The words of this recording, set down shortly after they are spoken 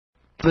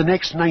For the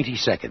next 90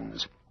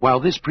 seconds, while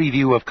this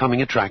preview of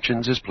coming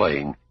attractions is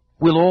playing,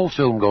 will all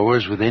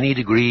filmgoers with any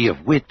degree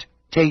of wit,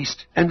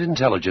 taste, and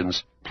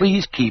intelligence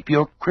please keep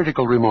your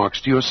critical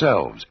remarks to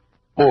yourselves,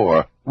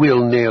 or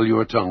we'll nail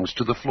your tongues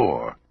to the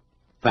floor.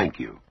 Thank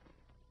you.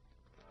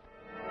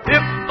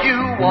 If you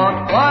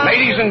want one...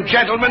 Ladies and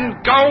gentlemen,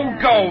 go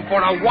for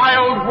a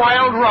wild,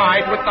 wild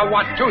ride with the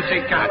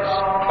Pussycats.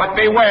 But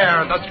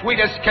beware, the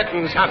sweetest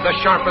kittens have the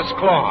sharpest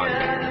claws.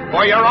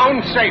 For your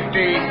own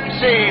safety,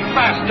 see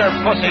faster,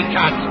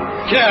 Pussycat.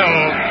 Kill.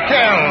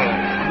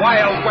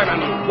 Wild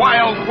women,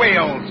 wild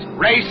wheels.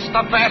 Race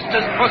the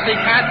fastest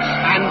Pussycats,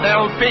 and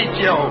they'll beat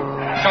you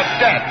to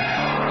death.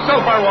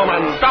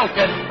 Superwoman,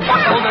 belted,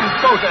 buckled, and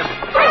booted.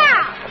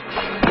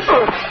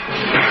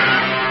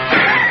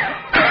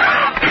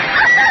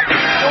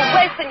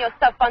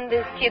 Yourself on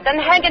this kid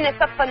and hanging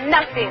yourself for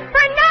nothing.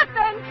 For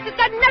nothing? It's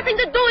got nothing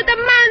to do with the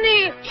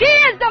money. She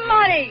is the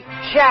money.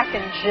 Jack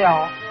and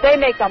Jill, they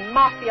make the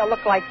mafia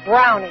look like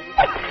brownies.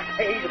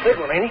 Hey, he's a big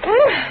one, ain't he?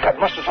 Got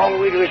mustard all the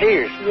way to his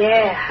ears.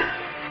 Yeah.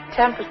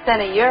 10%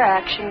 of your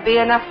action be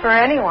enough for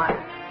anyone.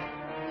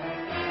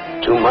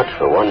 Too much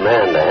for one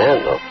man to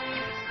handle.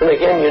 Then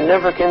again, you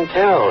never can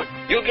tell.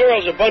 You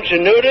girls a bunch of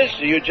nudists,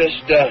 or you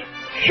just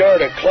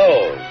short of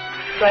clothes?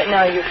 Right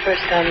now, you're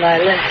first on my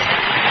list.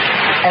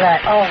 And I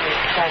always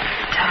start at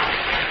the top.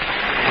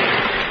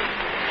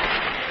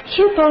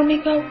 You've only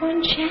got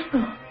one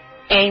channel.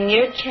 And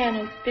your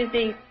channel's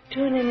busy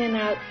tuning in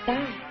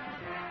outside.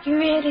 You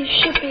really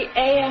should be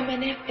AM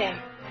and FM.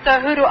 So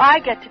who do I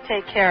get to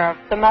take care of?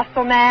 The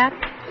muscle man?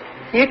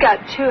 You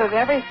got 2 of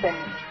everything.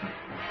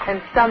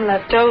 And some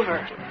left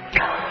over.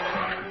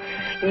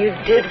 You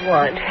did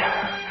one.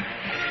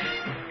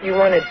 You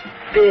wanted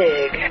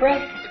big.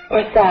 Breast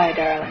or thigh,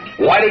 darling?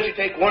 Why don't you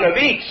take one of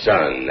each,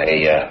 son?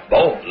 They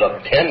both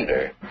look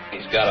tender.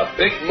 He's got a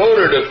big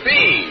motor to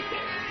feed.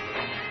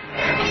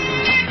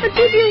 But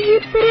give you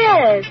heaps it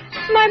is.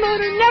 My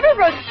motor never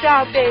runs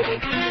down, baby.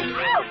 Sit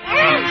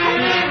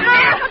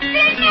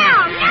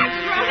down.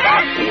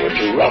 You were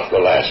too rough the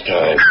last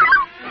time.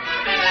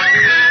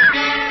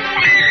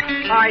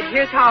 All right,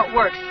 here's how it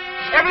works.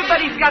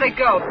 Everybody's got to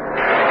go.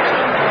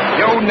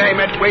 You name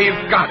it, we've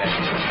got it.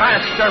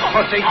 Faster,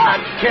 Pussycat,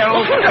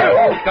 kills,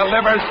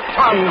 delivers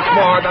tons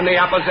more than the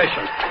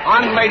opposition.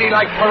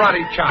 Unladylike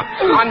karate chops,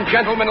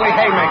 ungentlemanly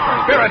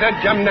haymakers, spirited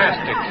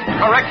gymnastics,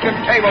 corrective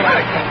table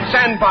etiquette,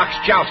 sandbox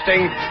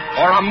jousting,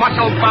 or a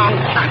muscle-bound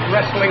cat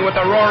wrestling with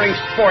a roaring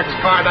sports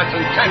car that's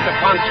intent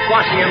upon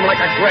squashing him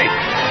like a grape.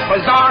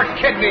 Bizarre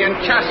kidney and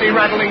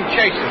chassis-rattling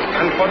chases,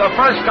 and for the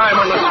first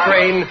time on the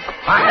screen,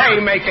 a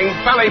haymaking,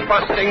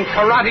 belly-busting,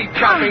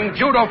 karate-chopping,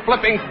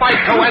 judo-flipping fight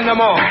to end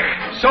them all.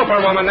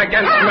 Superwoman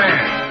against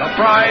man. The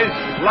prize,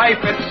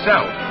 life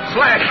itself.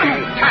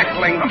 Slashing,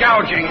 tackling,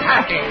 gouging,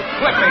 hacking,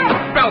 flipping,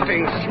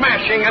 belting,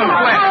 smashing, and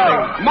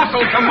blasting.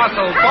 Muscle to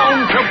muscle,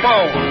 bone to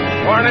bone.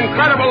 For an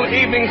incredible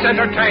evening's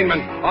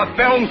entertainment, a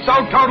film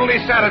so totally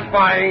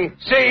satisfying,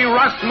 see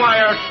Russ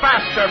Meyer's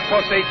Faster,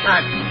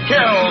 Pussycat.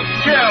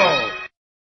 Kill.